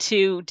went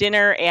to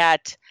dinner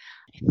at,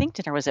 I think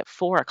dinner was at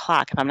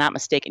 4:00, if I'm not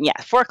mistaken. Yeah,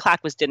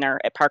 4:00 was dinner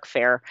at Park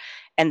Fair.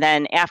 And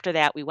then after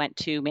that, we went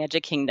to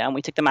Magic Kingdom.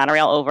 We took the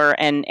monorail over.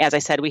 And as I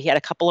said, we had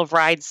a couple of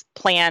rides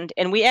planned.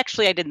 And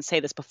I didn't say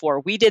this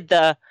before, we did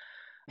the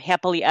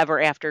Happily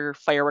Ever After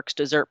fireworks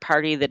dessert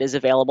party that is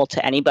available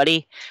to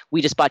anybody.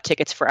 We just bought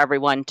tickets for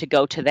everyone to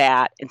go to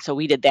that. And so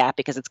we did that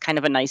because it's kind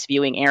of a nice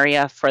viewing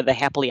area for the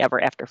Happily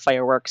Ever After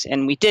fireworks.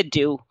 And we did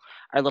do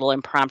our little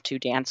impromptu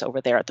dance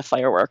over there at the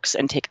fireworks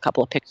and take a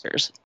couple of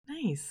pictures.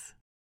 Nice.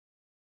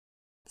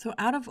 So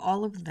out of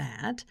all of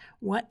that,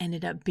 what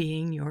ended up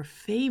being your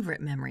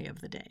favorite memory of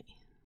the day?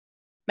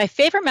 My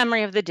favorite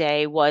memory of the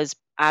day was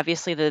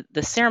obviously the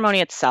ceremony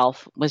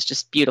itself was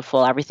just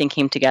beautiful. Everything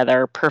came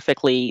together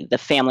perfectly. The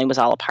family was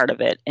all a part of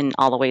it in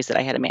all the ways that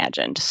I had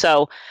imagined.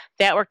 So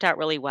that worked out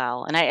really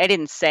well. And I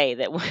didn't say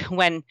that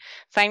when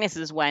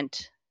finances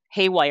went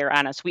haywire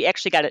on us, we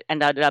actually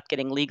ended up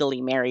getting legally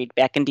married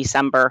back in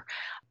December,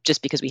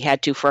 just because we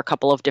had to for a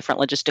couple of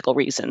different logistical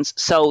reasons.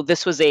 So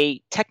this was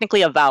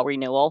technically a vow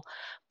renewal,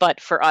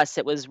 but for us,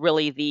 it was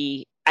really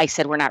the I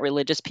said we're not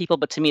religious people,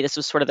 but to me, this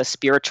was sort of the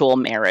spiritual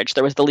marriage.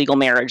 There was the legal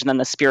marriage and then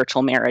the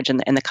spiritual marriage and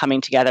the coming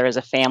together as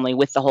a family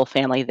with the whole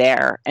family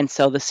there. And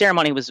so the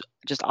ceremony was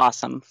just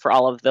awesome for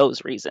all of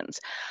those reasons.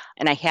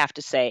 And I have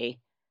to say,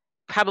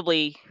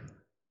 probably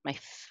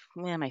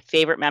my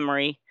favorite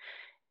memory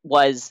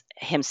was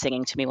him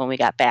singing to me when we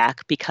got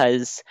back,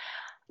 because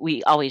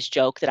we always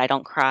joke that I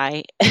don't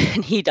cry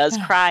and he does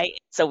cry.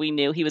 So we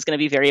knew he was going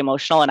to be very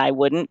emotional and I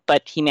wouldn't,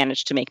 but he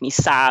managed to make me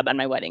sob on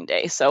my wedding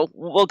day. So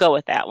we'll go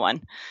with that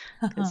one,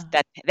 because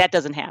that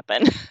doesn't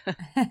happen.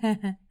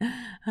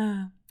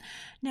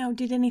 Now,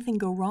 did anything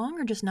go wrong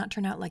or just not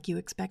turn out like you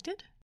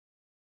expected?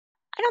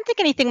 I don't think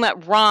anything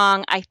went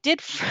wrong.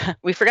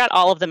 We forgot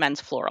all of the men's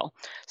floral.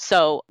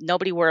 So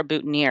nobody wore a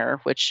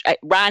boutonniere,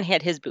 Ron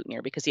had his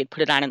boutonniere because he had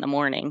put it on in the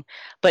morning,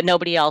 but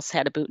nobody else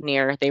had a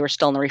boutonniere. They were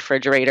still in the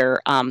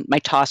refrigerator. My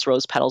tossed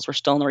rose petals were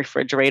still in the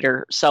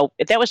refrigerator. So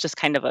that was just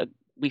kind of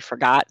we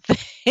forgot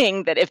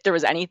thing, that if there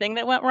was anything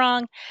that went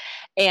wrong,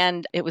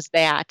 and it was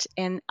that.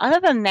 And other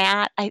than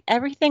that,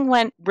 everything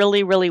went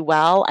really, really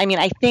well. I mean,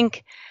 I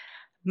think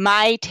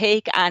my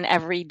take on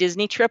every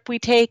Disney trip we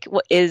take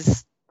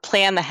is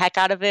plan the heck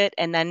out of it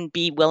and then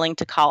be willing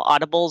to call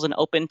audibles and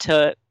open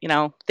to,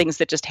 things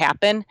that just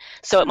happen.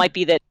 So it might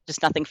be that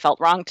just nothing felt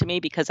wrong to me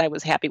because I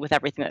was happy with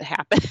everything that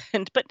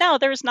happened. But no,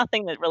 there was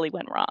nothing that really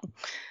went wrong.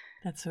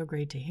 That's so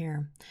great to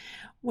hear.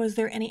 Was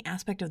there any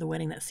aspect of the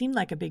wedding that seemed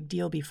like a big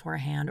deal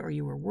beforehand or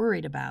you were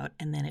worried about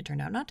and then it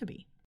turned out not to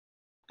be?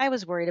 I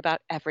was worried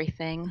about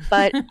everything,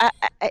 but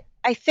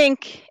I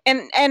think,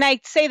 and I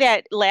say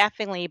that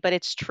laughingly, but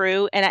it's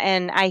true.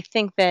 And I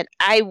think that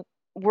I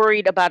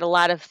worried about a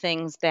lot of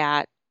things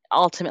that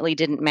ultimately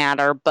didn't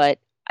matter. But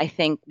I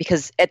think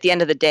because at the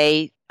end of the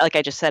day, like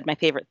I just said, my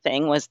favorite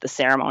thing was the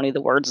ceremony,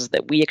 the words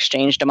that we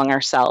exchanged among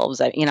ourselves.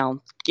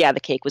 The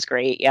cake was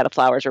great. Yeah, the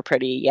flowers were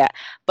pretty. Yeah.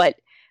 But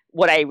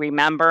what I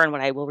remember and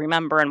what I will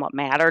remember and what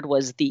mattered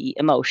was the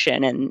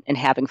emotion and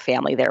having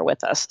family there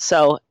with us.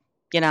 So,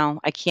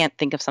 I can't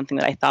think of something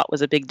that I thought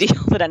was a big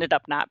deal that ended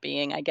up not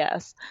being, I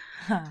guess.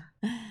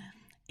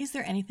 Is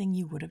there anything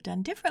you would have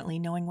done differently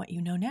knowing what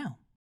you know now?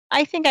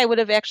 I think I would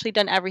have actually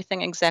done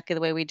everything exactly the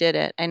way we did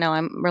it. I know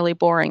I'm really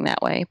boring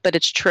that way, but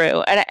it's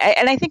true.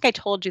 And I think I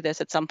told you this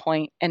at some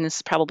point, and this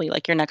is probably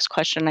like your next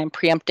question, I'm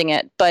preempting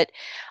it, but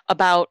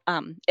about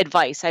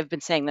advice. I've been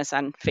saying this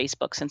on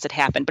Facebook since it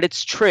happened, but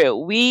it's true.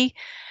 We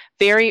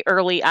very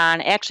early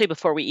on, actually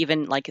before we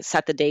even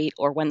set the date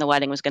or when the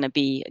wedding was going to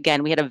be,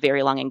 again, we had a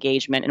very long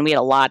engagement and we had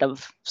a lot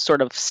of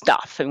sort of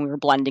stuff, and we were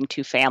blending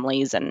two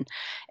families and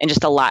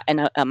just a lot,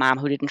 and a mom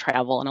who didn't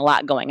travel and a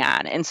lot going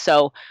on. And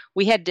so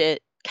we had to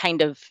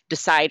kind of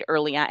decide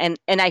early on.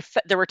 And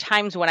there were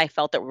times when I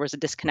felt that there was a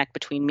disconnect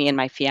between me and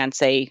my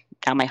fiance,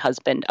 now my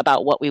husband,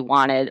 about what we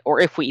wanted or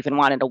if we even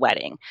wanted a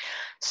wedding.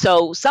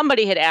 So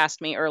somebody had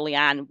asked me early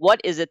on,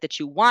 what is it that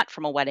you want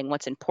from a wedding?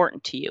 What's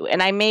important to you?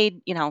 And I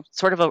made,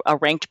 sort of a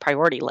ranked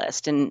priority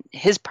list, and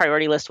his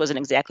priority list wasn't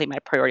exactly my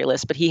priority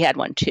list, but he had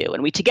one too.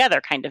 And we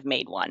together kind of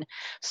made one.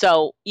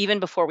 So even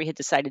before we had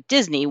decided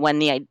Disney, when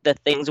the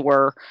things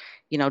were,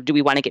 do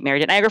we want to get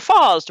married at Niagara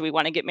Falls? Do we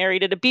want to get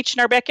married at a beach in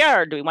our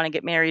backyard? Do we want to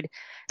get married?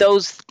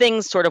 Those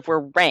things sort of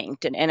were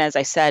ranked. And as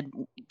I said,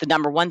 the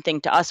number one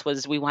thing to us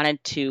was we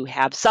wanted to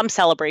have some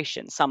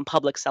celebration, some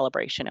public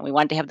celebration. And we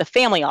wanted to have the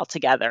family all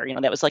together.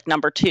 That was like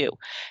number 2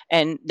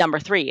 and number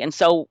 3. And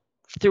so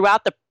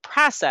throughout the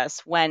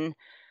process, when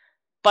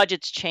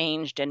budgets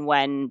changed and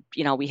when,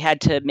 we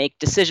had to make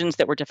decisions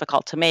that were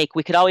difficult to make,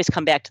 we could always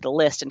come back to the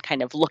list and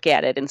kind of look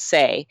at it and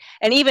say,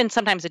 and even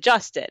sometimes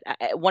adjust it.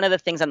 One of the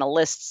things on the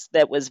lists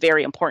that was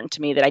very important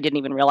to me that I didn't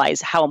even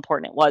realize how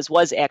important it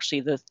was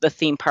actually the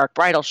theme park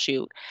bridal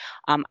shoot.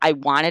 I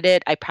wanted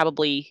it. I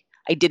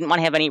didn't want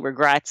to have any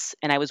regrets,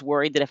 and I was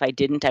worried that if I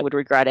didn't, I would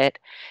regret it.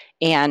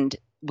 And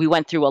we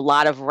went through a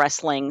lot of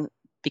wrestling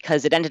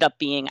because it ended up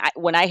being,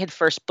 when I had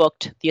first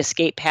booked the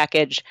escape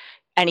package,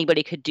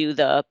 anybody could do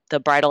the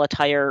bridal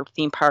attire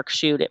theme park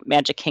shoot at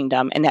Magic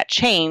Kingdom. And that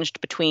changed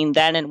between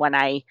then and when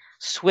I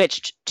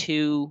switched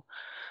to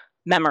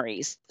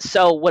Memories.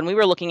 So when we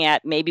were looking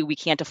at maybe we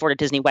can't afford a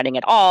Disney wedding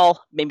at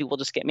all, maybe we'll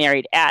just get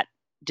married at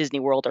Disney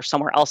World or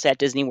somewhere else at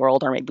Disney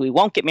World, or maybe we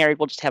won't get married,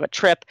 we'll just have a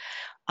trip.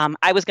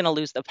 I was going to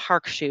lose the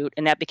park shoot,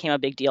 and that became a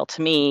big deal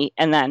to me.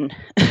 And then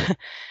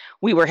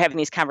we were having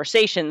these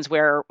conversations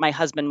where my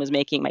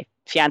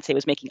fiance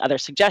was making other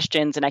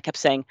suggestions, and I kept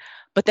saying,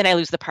 but then I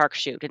lose the park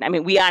shoot. And I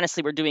mean, we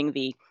honestly were doing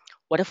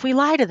what if we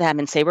lie to them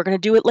and say we're going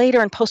to do it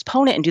later and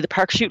postpone it and do the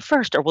park shoot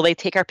first, or will they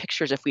take our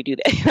pictures if we do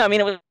that? I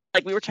mean, it was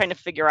like we were trying to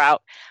figure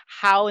out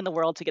how in the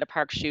world to get a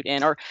park shoot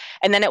in,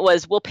 and then it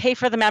was, we'll pay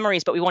for the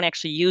memories, but we won't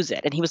actually use it.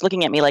 And he was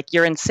looking at me like,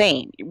 you're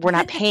insane. We're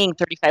not paying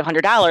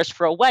 $3,500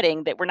 for a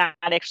wedding that we're not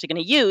actually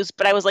going to use.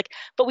 But I was like,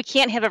 but we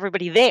can't have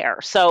everybody there.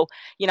 So,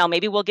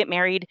 maybe we'll get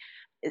married,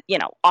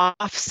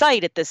 off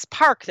site at this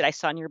park that I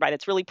saw nearby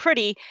that's really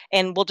pretty,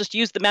 and we'll just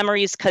use the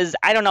memories because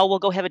I don't know, we'll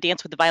go have a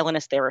dance with the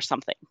violinist there or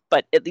something.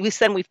 But at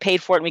least then we've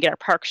paid for it and we get our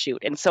park shoot.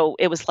 And so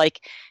it was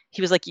like,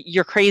 he was like,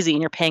 you're crazy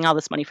and you're paying all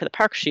this money for the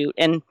park shoot.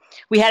 And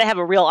we had to have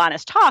a real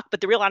honest talk,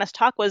 but the real honest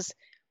talk was,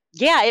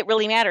 yeah, it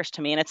really matters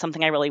to me, and it's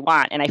something I really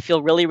want. And I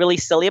feel really, really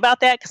silly about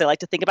that because I like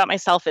to think about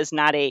myself as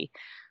not a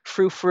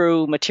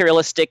frou-frou,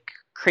 materialistic,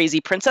 crazy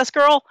princess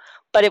girl,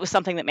 but it was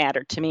something that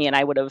mattered to me, and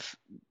I would have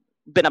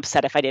been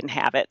upset if I didn't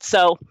have it.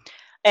 So,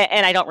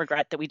 and I don't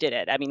regret that we did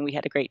it. I mean, we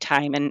had a great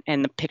time,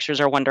 and the pictures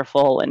are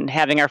wonderful, and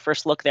having our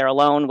first look there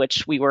alone,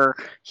 which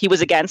he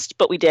was against,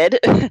 but we did.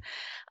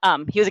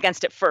 He was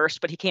against it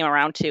first, but he came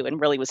around too and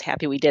really was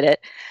happy we did it.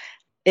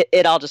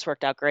 It all just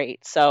worked out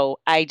great. So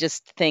I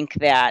just think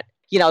that,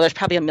 there's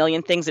probably a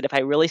million things that if I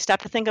really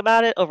stopped to think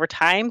about it over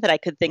time that I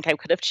could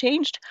have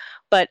changed,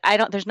 but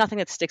there's nothing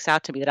that sticks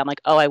out to me that I'm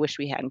like, oh, I wish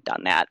we hadn't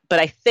done that. But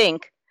I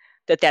think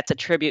that that's a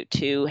tribute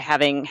to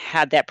having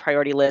had that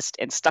priority list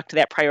and stuck to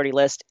that priority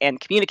list and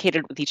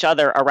communicated with each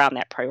other around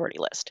that priority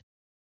list.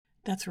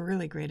 That's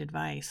really great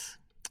advice.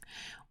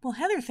 Well,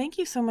 Heather, thank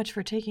you so much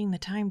for taking the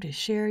time to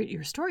share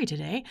your story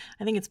today.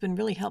 I think it's been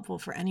really helpful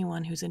for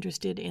anyone who's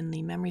interested in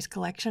the Memories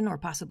collection or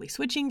possibly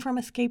switching from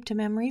Escape to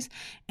Memories,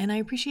 and I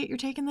appreciate your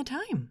taking the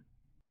time.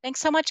 Thanks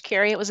so much,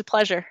 Carrie. It was a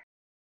pleasure.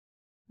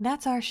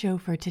 That's our show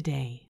for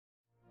today.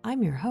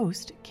 I'm your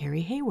host,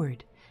 Carrie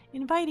Hayward,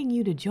 inviting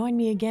you to join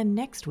me again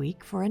next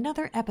week for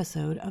another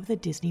episode of the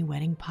Disney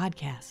Wedding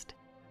Podcast.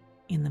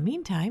 In the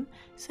meantime,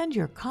 send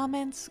your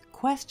comments,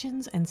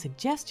 questions, and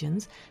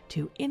suggestions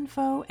to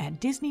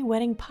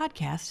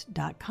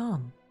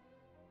info@DisneyWeddingPodcast.com.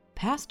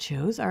 Past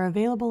shows are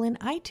available in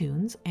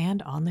iTunes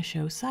and on the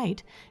show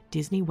site,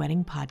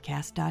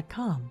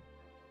 DisneyWeddingPodcast.com.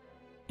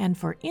 And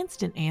for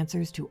instant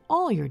answers to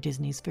all your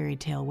Disney's Fairy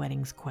Tale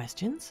Weddings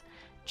questions,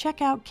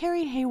 check out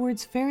Carrie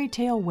Hayward's Fairy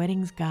Tale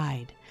Weddings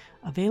Guide,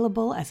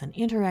 available as an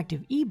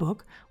interactive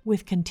ebook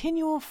with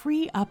continual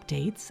free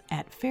updates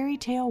at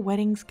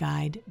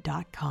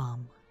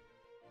fairytaleweddingsguide.com.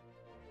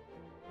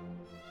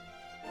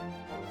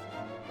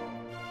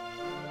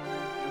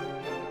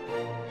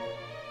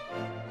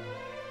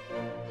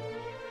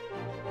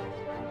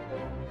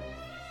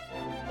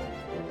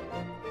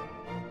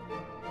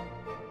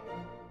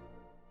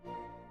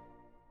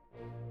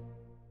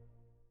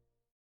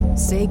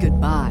 Say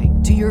goodbye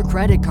to your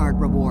credit card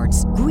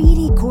rewards.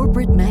 Greedy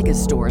corporate mega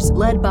stores,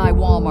 led by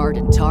Walmart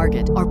and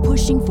Target, are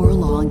pushing for a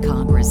law in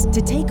Congress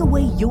to take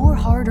away your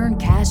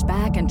hard-earned cash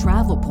back and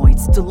travel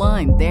points to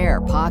line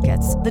their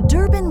pockets. The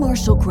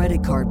Durbin-Marshall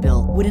credit card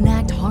bill would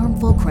enact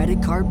harmful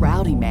credit card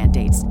routing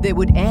mandates that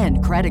would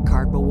end credit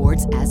card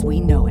rewards as we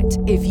know it.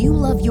 If you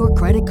love your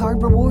credit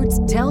card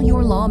rewards, tell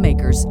your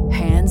lawmakers,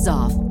 hands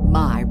off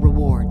my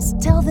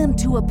rewards. Tell them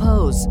to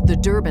oppose the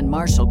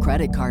Durbin-Marshall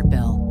credit card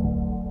bill.